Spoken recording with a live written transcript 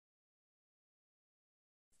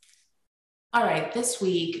All right, this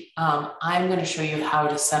week, I'm going to show you how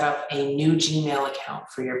to set up a new Gmail account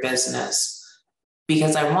for your business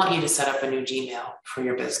because I want you to set up a new Gmail for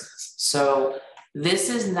your business. So this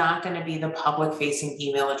is not going to be the public facing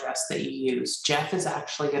email address that you use. Jeff is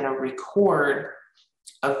actually going to record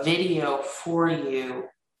a video for you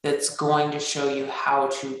that's going to show you how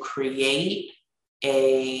to create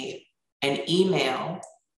an email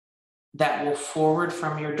that will forward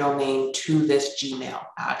from your domain to this Gmail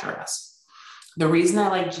address. The reason I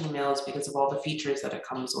like Gmail is because of all the features that it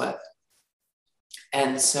comes with.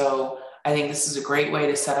 And so I think this is a great way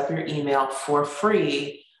to set up your email for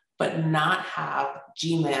free, but not have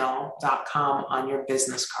gmail.com on your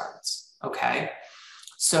business cards, okay?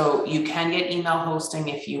 So you can get email hosting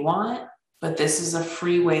if you want, but this is a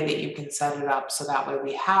free way that you can set it up so that way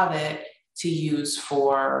we have it to use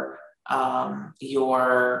for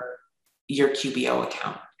your QBO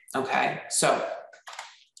account, okay? So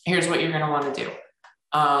here's what you're going to want to do.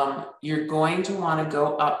 You're going to want to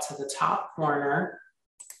go up to the top corner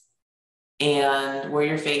and where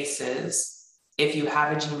your face is, if you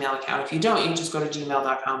have a Gmail account. If you don't, you can just go to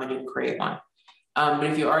gmail.com and you can create one. But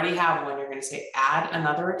if you already have one, you're going to say add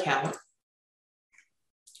another account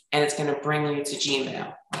and it's going to bring you to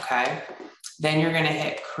Gmail, okay? Then you're going to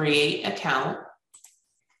hit create account.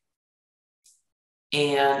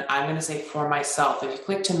 And I'm going to say for myself. If you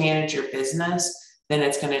click to manage your business, then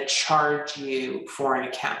it's going to charge you for an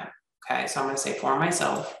account. Okay, so I'm going to say for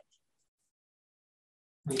myself.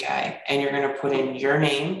 Okay, and you're going to put in your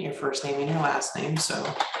name, your first name and your last name. So,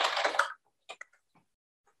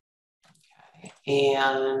 okay,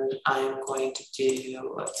 and I'm going to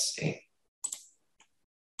do, let's see.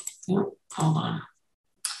 Oh, hold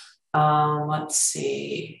on. Let's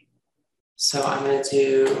see. So I'm going to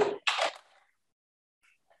do.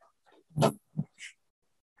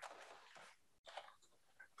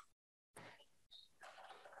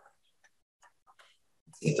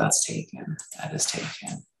 See if that's taken. That is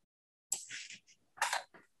taken.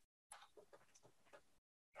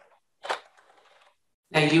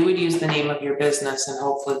 Now you would use the name of your business and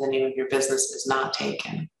hopefully the name of your business is not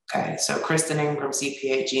taken. Okay, so Kristen Ingram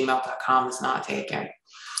CPA gmail.com is not taken.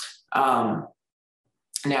 Now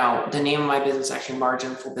the name of my business is actually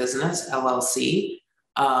Marginful Business LLC.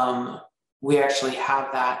 We actually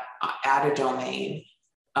have that at a domain.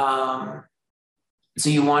 So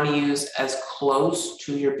you want to use as close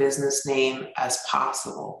to your business name as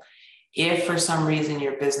possible. If for some reason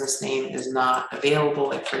your business name is not available,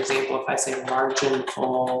 like for example, if I say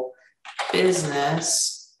Marginful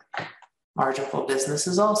Business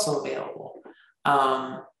is also available.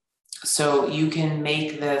 So you can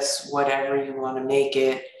make this whatever you want to make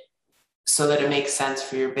it so that it makes sense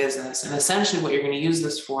for your business. And essentially what you're going to use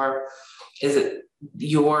this for is that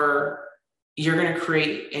you're going to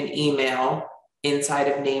create an email inside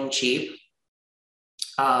of Namecheap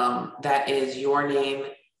that is your name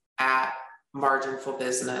at Marginful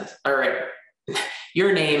Business, or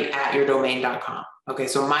your name at yourdomain.com. Okay,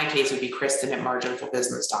 so in my case, it would be Kristen at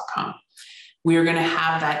marginfulbusiness.com. We are going to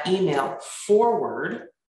have that email forward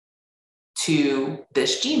to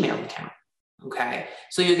this Gmail account. Okay,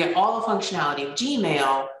 so you get all the functionality of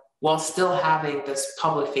Gmail while still having this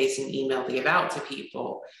public-facing email to give out to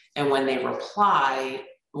people. And when they reply,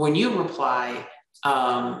 when you reply,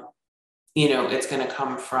 it's going to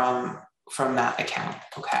come from that account.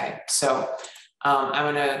 Okay, so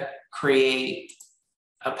I'm going to create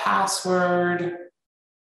a password.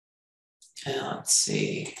 And let's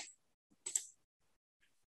see.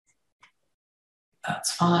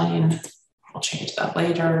 That's fine. We'll change that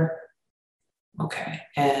later. Okay,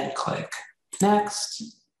 and click next.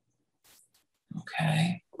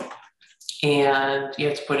 Okay. And you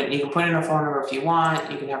have to put it, you can put in a phone number if you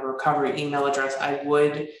want. You can have a recovery email address. I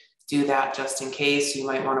would do that just in case. You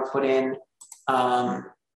might want to put in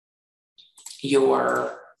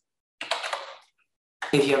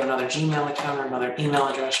if you have another Gmail account or another email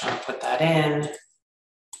address, you want to put that in.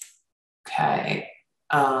 Okay.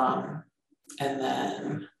 And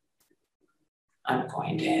then I'm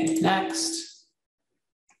going to hit next.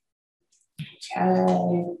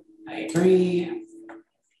 Okay, I agree.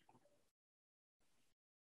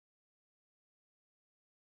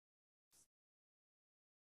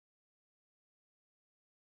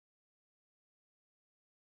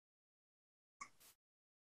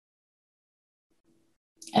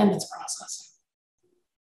 And it's processing.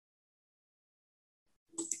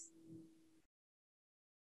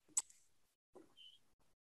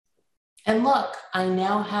 And look, I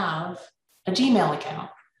now have a Gmail account.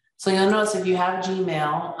 So you'll notice if you have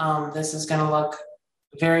Gmail, this is going to look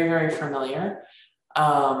very, very familiar.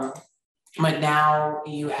 but now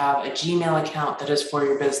you have a Gmail account that is for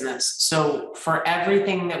your business. So for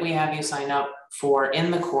everything that we have you sign up for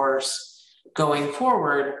in the course going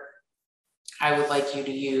forward, I would like you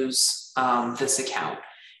to use this account.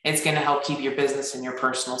 It's going to help keep your business and your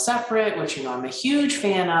personal separate, which you know I'm a huge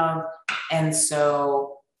fan of. And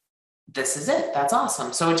so this is it. That's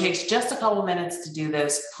awesome. So it takes just a couple minutes to do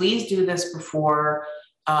this. Please do this before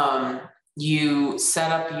you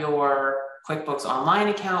set up your QuickBooks Online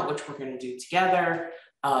account, which we're going to do together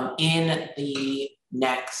in the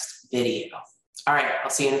next video. All right, I'll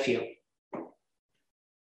see you in a few.